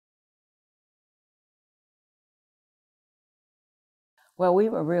Well, we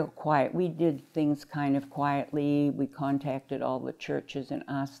were real quiet. We did things kind of quietly. We contacted all the churches and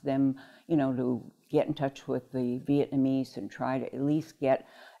asked them, you know, to get in touch with the Vietnamese and try to at least get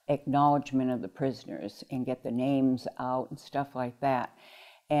acknowledgement of the prisoners and get the names out and stuff like that.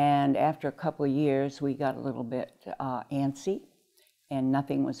 And after a couple of years, we got a little bit antsy, and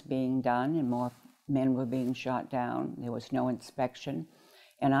nothing was being done, and more men were being shot down. There was no inspection.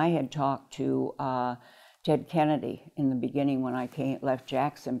 And I had talked to Ted Kennedy in the beginning when I left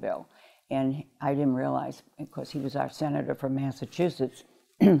Jacksonville, and I didn't realize, because he was our senator from Massachusetts,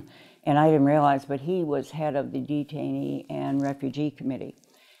 and I didn't realize, but he was head of the Detainee and Refugee Committee.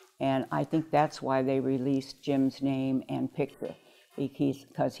 And I think that's why they released Jim's name and picture,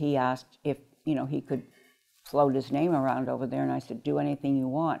 because he asked if, you know, he could float his name around over there, and I said, do anything you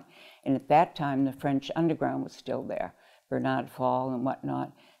want. And at that time, the French underground was still there, Bernard Fall and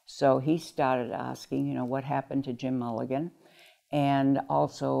whatnot. So he started asking, you know, what happened to Jim Mulligan? And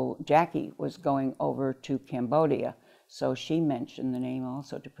also Jackie was going over to Cambodia, so she mentioned the name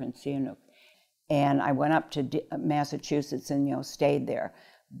also to Prince Sihanouk. And I went up to Massachusetts and, you know, stayed there.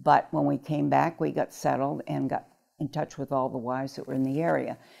 But when we came back, we got settled and got in touch with all the wives that were in the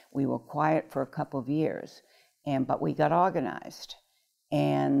area. We were quiet for a couple of years, but we got organized.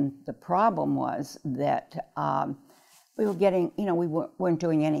 And the problem was that we were getting, you know, we weren't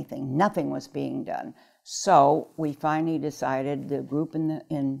doing anything. Nothing was being done. So we finally decided, the group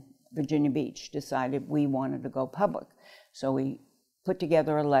in Virginia Beach decided we wanted to go public. So we put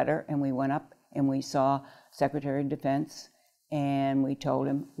together a letter, and we went up and we saw Secretary of Defense, and we told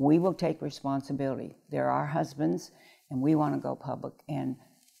him, we will take responsibility. They're our husbands, and we want to go public. And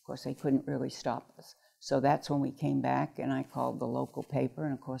of course, they couldn't really stop us. So that's when we came back, and I called the local paper,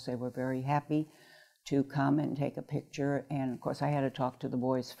 and of course, they were very happy to come and take a picture. And of course, I had to talk to the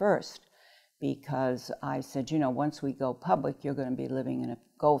boys first, because I said, you know, once we go public, you're going to be living in a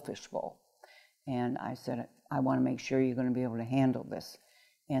goldfish bowl. And I said, I want to make sure you're going to be able to handle this.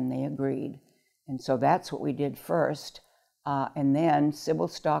 And they agreed. And so that's what we did first. And then Sybil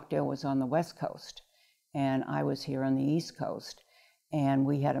Stockdale was on the West Coast, and I was here on the East Coast. And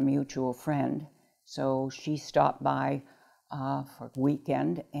we had a mutual friend. So she stopped by for a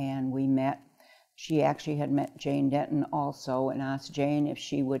weekend, and we met. She actually had met Jane Denton also, and asked Jane if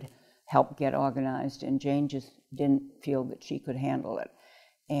she would help get organized, and Jane just didn't feel that she could handle it.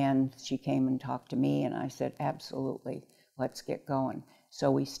 And she came and talked to me, and I said, absolutely, let's get going.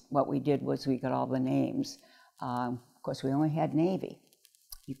 So what we did was we got all the names. Of course, we only had Navy.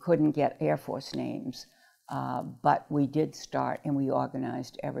 You couldn't get Air Force names. But we did start, and we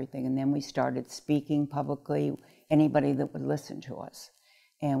organized everything. And then we started speaking publicly, anybody that would listen to us.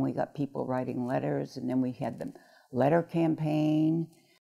 And we got people writing letters, and then we had the letter campaign,